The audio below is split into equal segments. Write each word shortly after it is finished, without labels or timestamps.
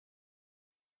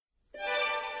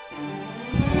You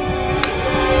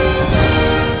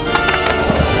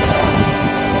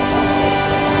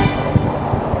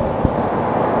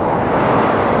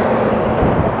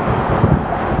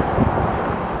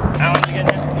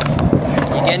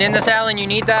getting in this, Alan? You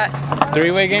need that?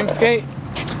 Three-way game skate?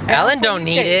 Alan don't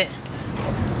need it.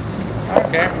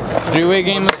 Okay. Three-way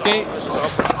game of skate?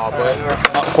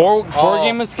 Four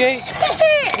game of skate?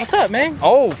 What's up, man?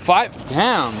 Oh, 5.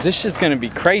 Damn, this shit's gonna be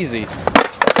crazy.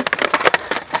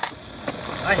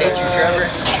 I hate you, Trevor.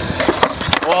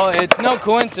 Well, it's no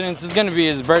coincidence. It's gonna be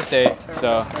his birthday,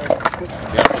 so.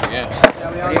 Yeah.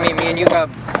 What do you mean, me and you got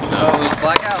lose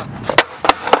blackout?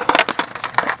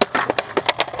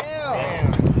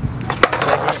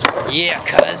 Yeah,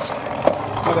 cuz.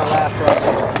 Who got last one?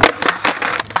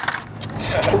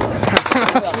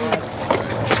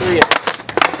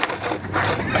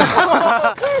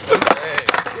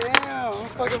 Damn, I'm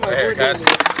fucking my birthday.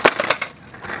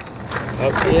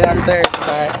 Yeah, I'm third.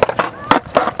 Alright.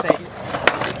 Take it.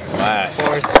 Last.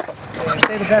 Fourth.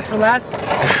 Say the best for last?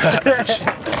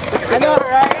 I know,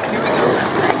 right?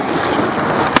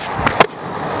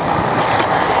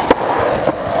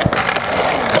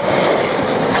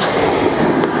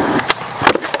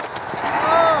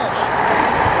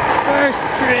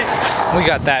 We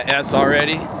got that S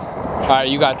already. Alright,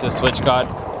 you got this, Switch God.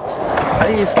 I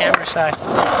think he's camera shy.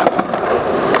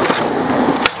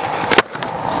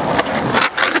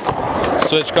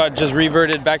 Switch God just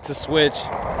reverted back to Switch.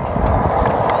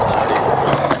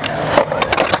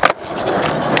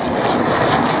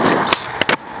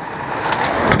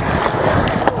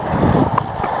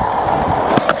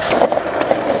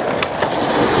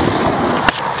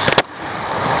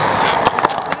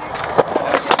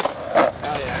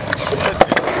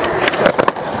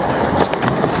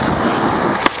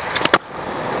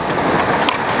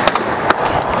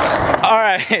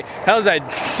 Alright, that was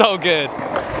like so good.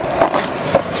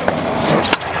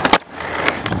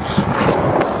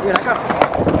 Dude, I got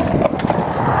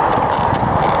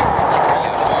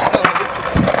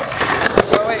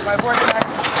oh wait, my board's back.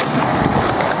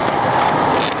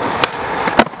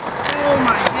 Oh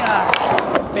my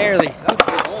god. Barely. That was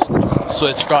pretty old.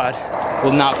 Switch God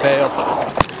will not fail.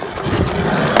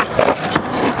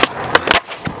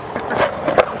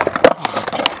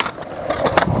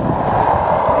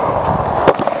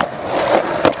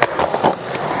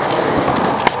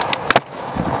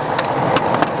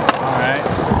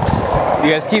 You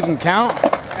guys keeping count?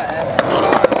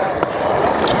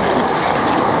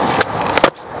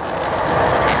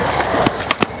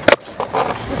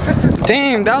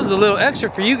 Damn, that was a little extra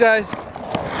for you guys.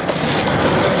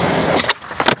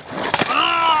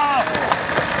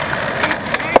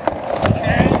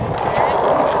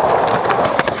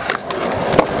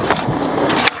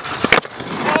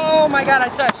 Oh my god, I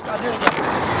touched. I'll do it again.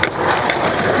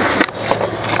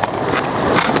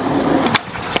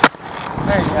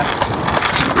 There you go.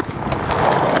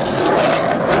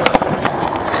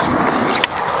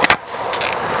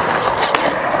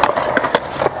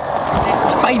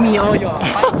 Bite me, all y'all.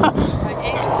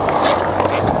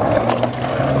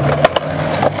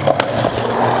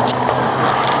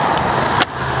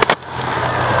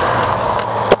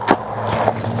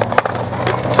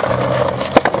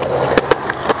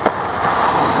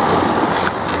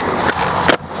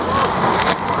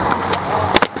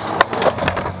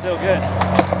 Still good.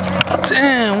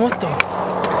 Damn, what the f—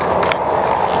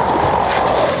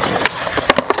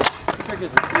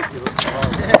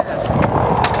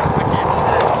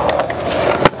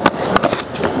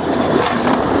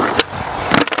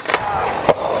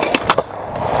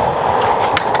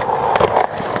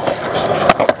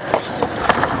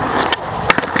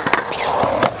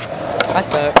 I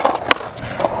suck.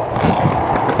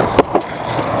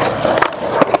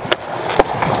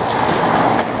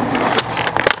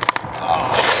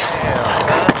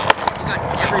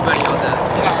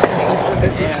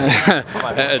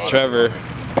 Trevor,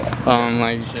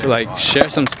 like share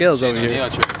some skills over here.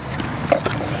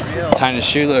 Tying the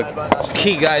shoe, look.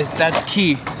 Key, guys, that's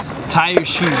key. Tie your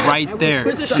shoe right there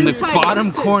in the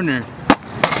bottom corner.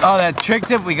 Oh, that trick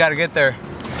tip, we gotta get there.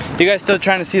 You guys still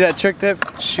trying to see that trick tip?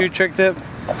 Shoe trick tip?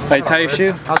 Like tie your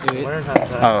shoe? I'll do it.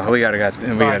 Oh, we gotta get that.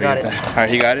 All right,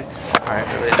 he got it. All right.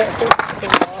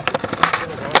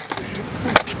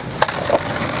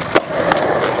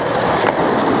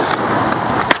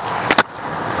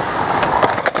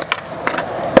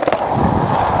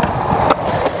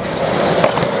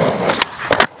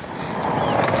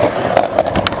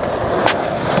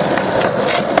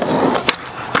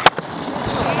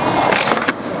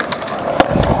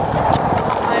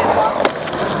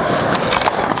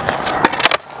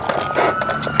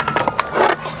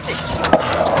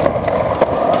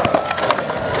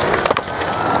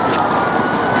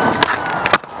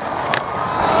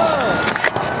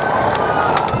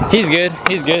 good.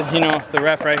 He's good. You know, the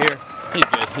ref right here. He's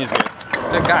good. He's good.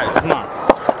 Good guys, come on.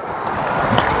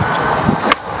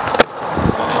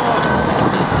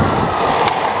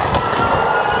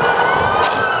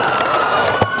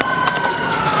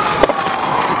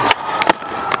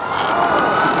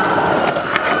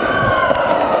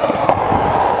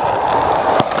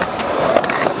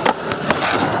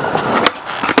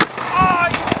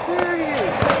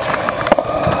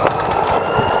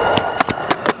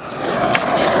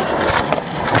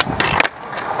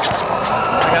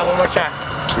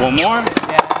 One more?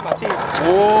 Yeah, that's my team.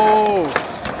 Whoa!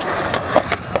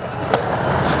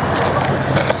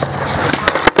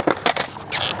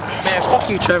 Man, fuck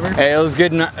you, Trevor. Hey, it was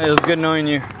good. It was good knowing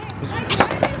you. Hey,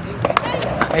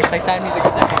 play side music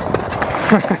with that.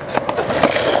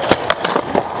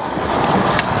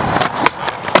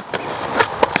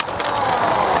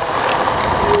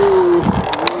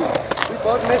 We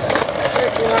both missed it.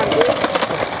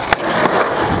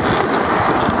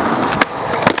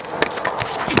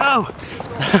 Oh!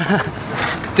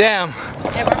 Damn.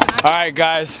 Alright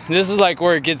guys, this is like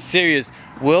where it gets serious.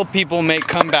 Will people make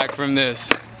comeback from this?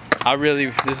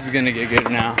 This is gonna get good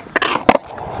now. Hey,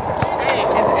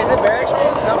 is it barracks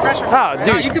rules? No pressure. Oh,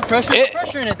 dude. No, you could pressure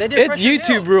in it. They did It's pressure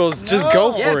YouTube nail. rules. Just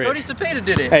go Yeah, for Cody it. Cepeda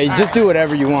did it. Hey, just do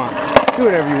whatever you want. Do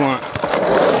whatever you want.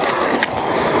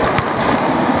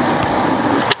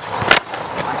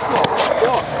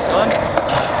 Cool, son.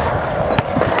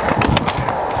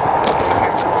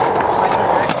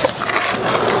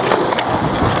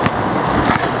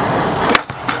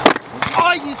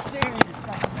 Are you serious?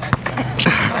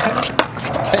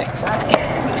 Thanks.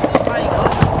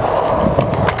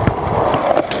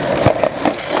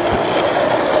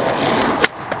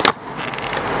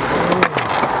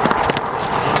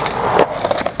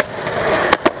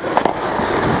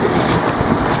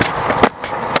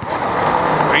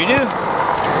 What do you do?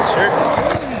 Sure.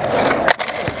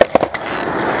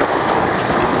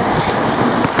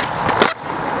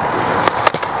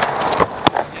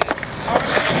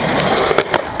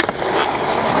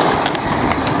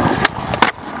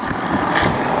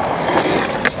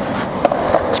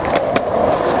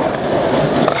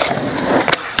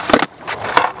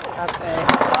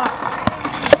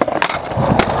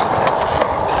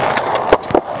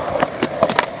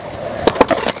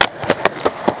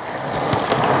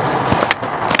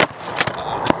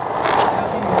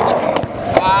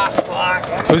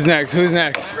 Who's next? Who's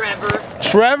next? Trevor.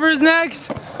 Trevor's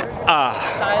next? Ah,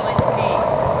 Silent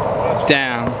T.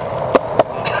 damn.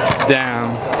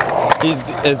 Damn.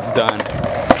 It's done.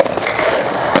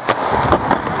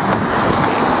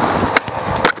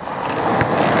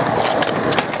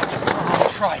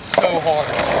 Try so hard.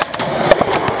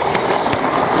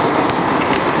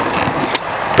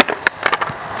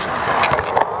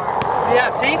 Yeah,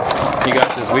 team. You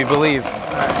got this. We believe.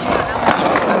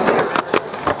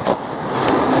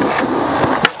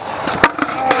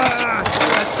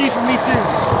 That's C for me too.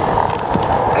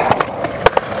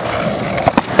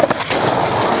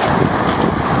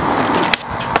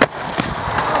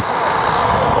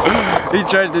 He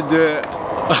tried to do it.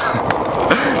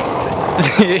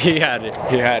 He had it.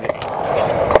 He had it.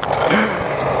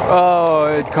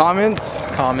 Oh, comments?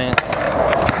 Comments. No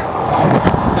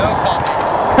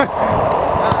comments.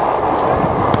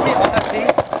 Yeah, that's C.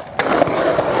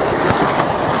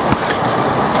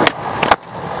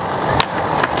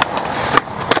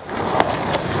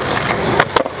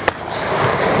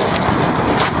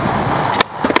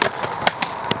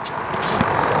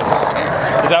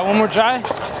 Is that one more try?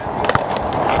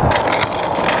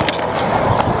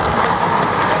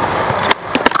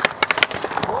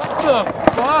 What the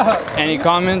fuck? Any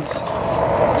comments?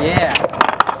 Yeah.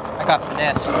 I got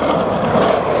finessed.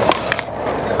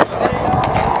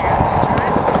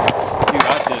 You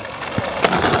got this.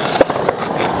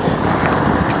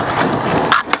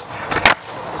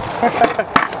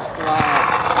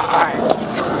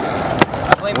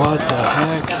 What the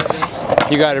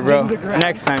heck? You got it, bro.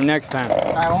 Next time, next time.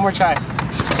 Alright, one more try.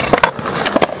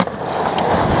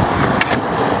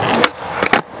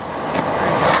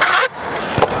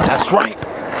 That's right.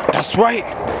 That's right.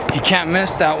 He can't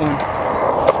miss that one.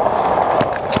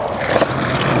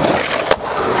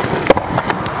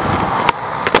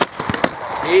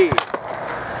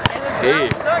 Hey.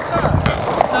 Sucks,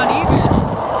 huh? It's uneven.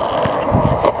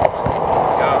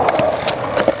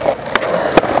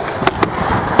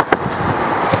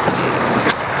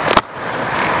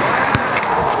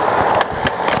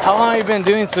 How long have you been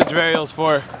doing switch varials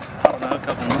for? I don't know, a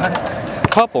couple months.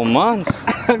 Couple months.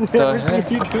 I've never seen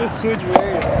you do a switch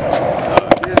variant.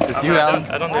 It's you, Alan.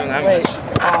 I don't do that much.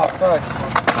 Oh, fuck.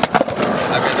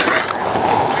 I've been there.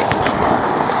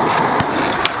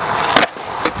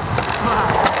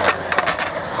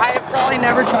 probably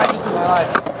never tried this in my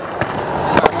life.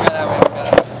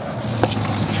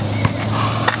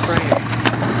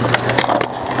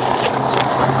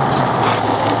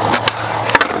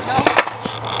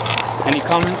 Any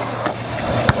comments?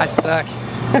 I suck.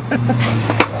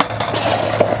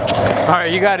 All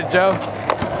right, you got it, Joe.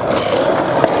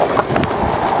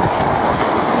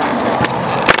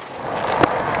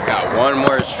 Got one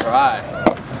more try.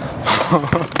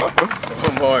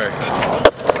 One more.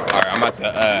 Alright, I'm at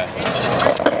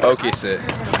the okay sit.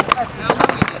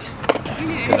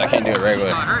 Because I can't do it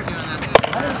regular.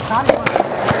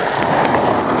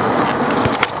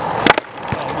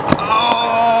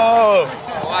 Oh!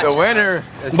 The winner!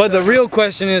 But the real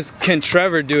question is, can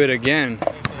Trevor do it again?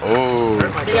 Oh.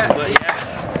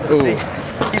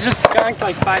 He just skunked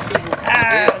like 5 people.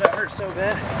 Ah, that hurt so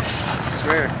bad.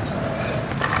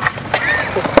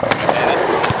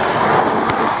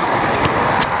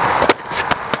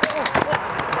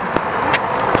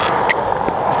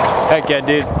 Heck yeah,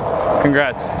 dude.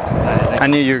 Congrats. I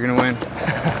knew you were gonna win.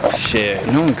 Shit,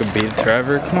 no one could beat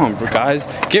Trevor. Come on, guys.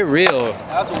 Get real.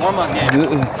 That was a warm-up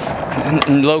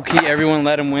game. Low key, everyone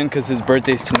let him win because his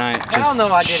birthday's tonight. Hell no,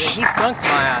 I didn't. He skunked my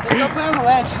ass. Go play on the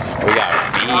ledge. We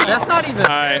got beat. That's not even.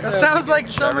 Alright. That sounds like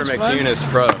so Trevor much fun. McCune is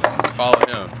pro. Follow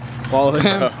him. Follow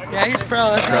him. Yeah, he's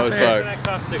pro. That's Pro not as fair. fuck. Next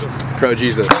obstacle. Pro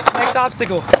Jesus. Next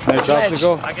obstacle. Next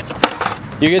obstacle. I get to pick.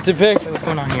 You get to pick. What's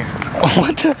going on here?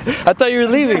 What? I thought you were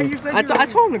leaving. I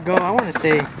told him to go. I want to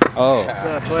stay. Oh.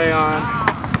 Play on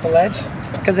the ledge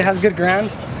because it has good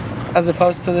ground as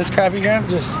opposed to this crappy ground.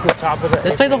 Just the top of it.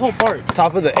 Let's play the whole part.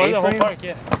 Top of the Or the whole A-frame? park,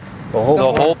 yeah. The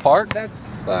whole park? That's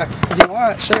fuck. If you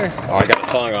want, sure. Oh, I got a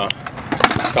song on.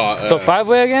 It's called. So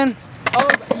 5-way again? Oh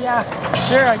yeah,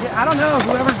 sure. I don't know.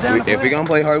 Whoever's down. If we gonna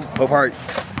play Hope Heart,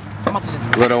 I'm about to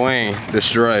just. Lil Wayne,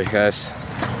 Destroy, guys.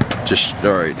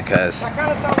 Destroy, because That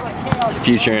kind of sounds like chaos.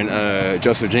 featuring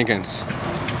Joseph Jenkins.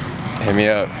 Hit me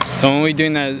up So when we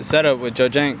doing that setup with Joe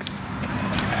Jenks?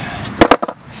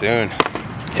 soon.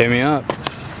 Hit me up.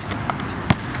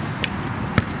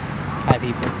 Hi,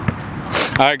 people.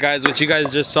 Alright guys, what you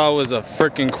guys just saw was a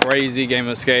freaking crazy game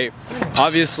of skate.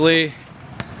 Obviously,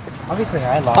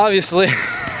 I lost.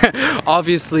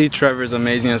 obviously Trevor's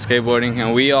amazing at skateboarding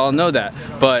and we all know that.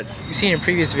 But You've seen in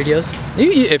previous videos.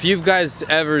 if you guys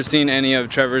ever seen any of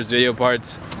Trevor's video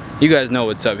parts, you guys know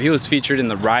what's up. He was featured in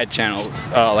the Ride channel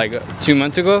like 2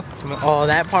 months ago. Oh,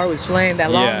 that part was flame.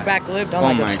 That long Yeah. back lip on Oh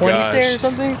like my a 20 gosh. stair or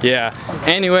something. Yeah.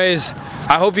 Anyways,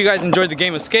 I hope you guys enjoyed the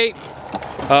game of skate.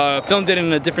 Filmed it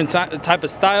in a different type of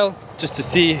style just to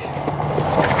see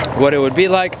what it would be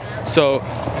like. So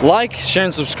like, share,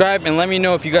 and subscribe, and let me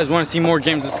know if you guys want to see more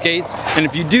games of skates. And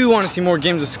if you do want to see more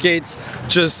games of skates,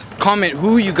 just comment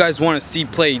who you guys want to see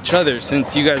play each other,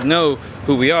 since you guys know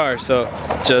who we are. So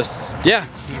just, yeah.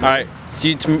 All right,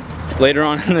 see you later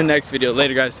on in the next video.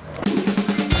 Later, guys.